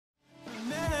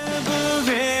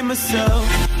myself.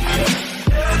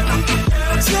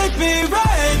 Take me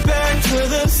right back to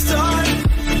the start.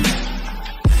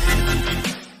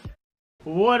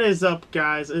 What is up,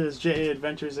 guys? It is JA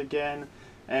Adventures again,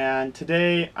 and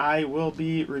today I will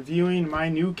be reviewing my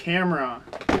new camera.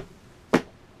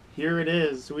 Here it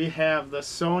is. We have the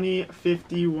Sony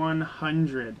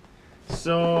 5100.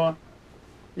 So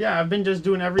yeah, I've been just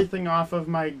doing everything off of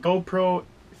my GoPro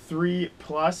 3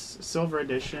 Plus Silver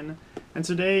Edition, and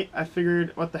today I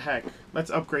figured, what the heck, let's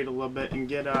upgrade a little bit and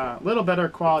get a little better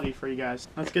quality for you guys.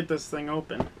 Let's get this thing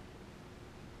open.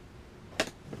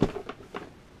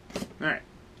 Alright.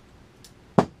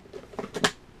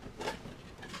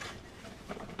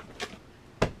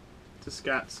 Just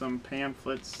got some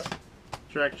pamphlets,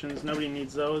 directions, nobody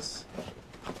needs those.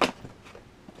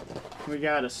 We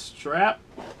got a strap.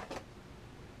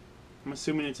 I'm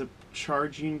assuming it's a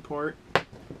charging port.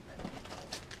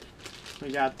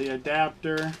 We got the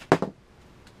adapter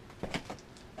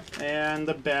and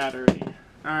the battery.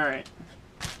 Alright,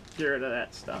 get rid of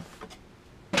that stuff.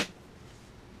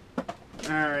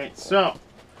 Alright, so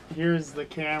here's the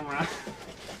camera.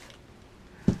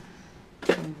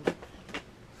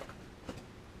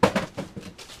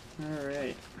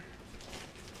 Alright,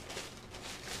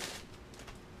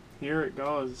 here it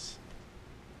goes.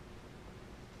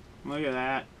 Look at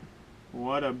that.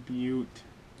 What a beaut.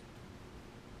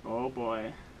 Oh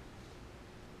boy.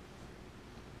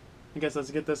 I guess let's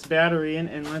get this battery in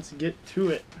and let's get to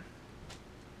it.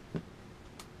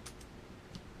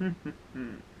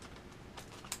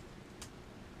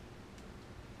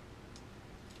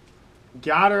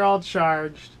 Got her all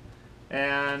charged,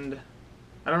 and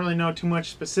I don't really know too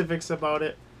much specifics about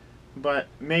it, but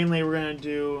mainly we're going to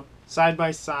do side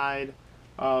by side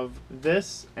of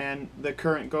this and the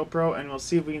current GoPro, and we'll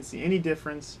see if we can see any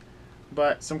difference.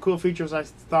 But some cool features I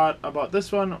thought about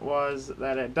this one was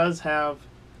that it does have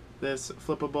this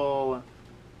flippable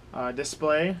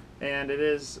display, and it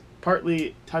is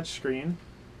partly touchscreen.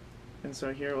 And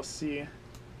so here we'll see,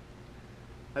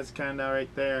 that's kind of right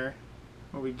there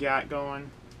what we got going.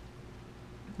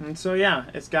 And so yeah,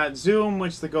 it's got zoom,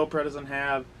 which the GoPro doesn't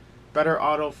have, better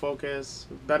autofocus,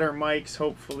 better mics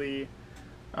hopefully.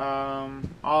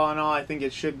 All in all, I think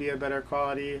it should be a better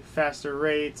quality, faster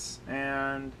rates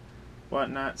and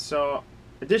whatnot. So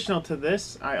additional to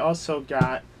this, I also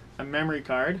got a memory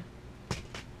card,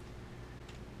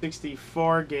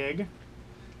 64 gig,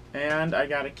 and I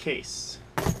got a case.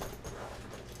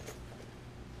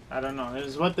 I don't know, this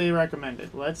is what they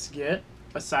recommended. Let's get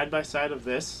a side-by-side of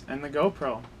this and the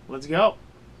GoPro. Let's go.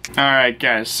 Alright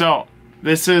guys, so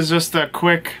this is just a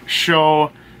quick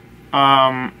show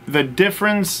the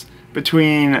difference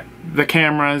between the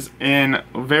cameras in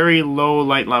very low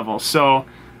light level. So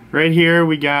right here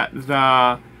we got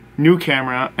the new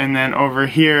camera, and then over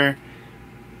here,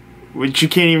 which you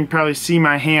can't even probably see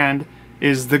my hand,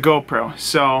 is the GoPro.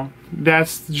 So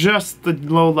that's just the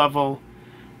low level,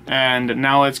 and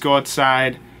now let's go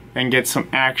outside and get some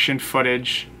action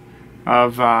footage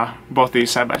of both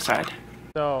these side by side.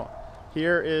 So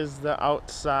here is the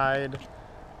outside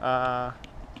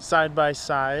side by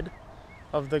side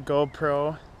of the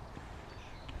GoPro.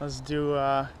 Let's do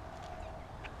a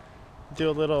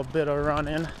little bit of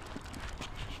running.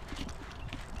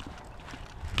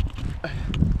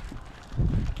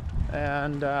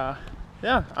 And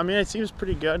yeah, I mean, it seems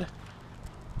pretty good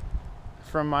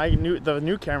from the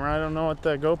new camera. I don't know what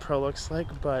the GoPro looks like,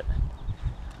 but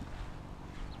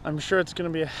I'm sure it's gonna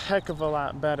be a heck of a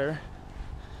lot better.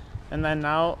 And then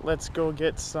now let's go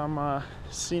get some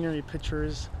scenery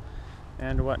pictures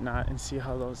and whatnot and see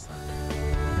how those look.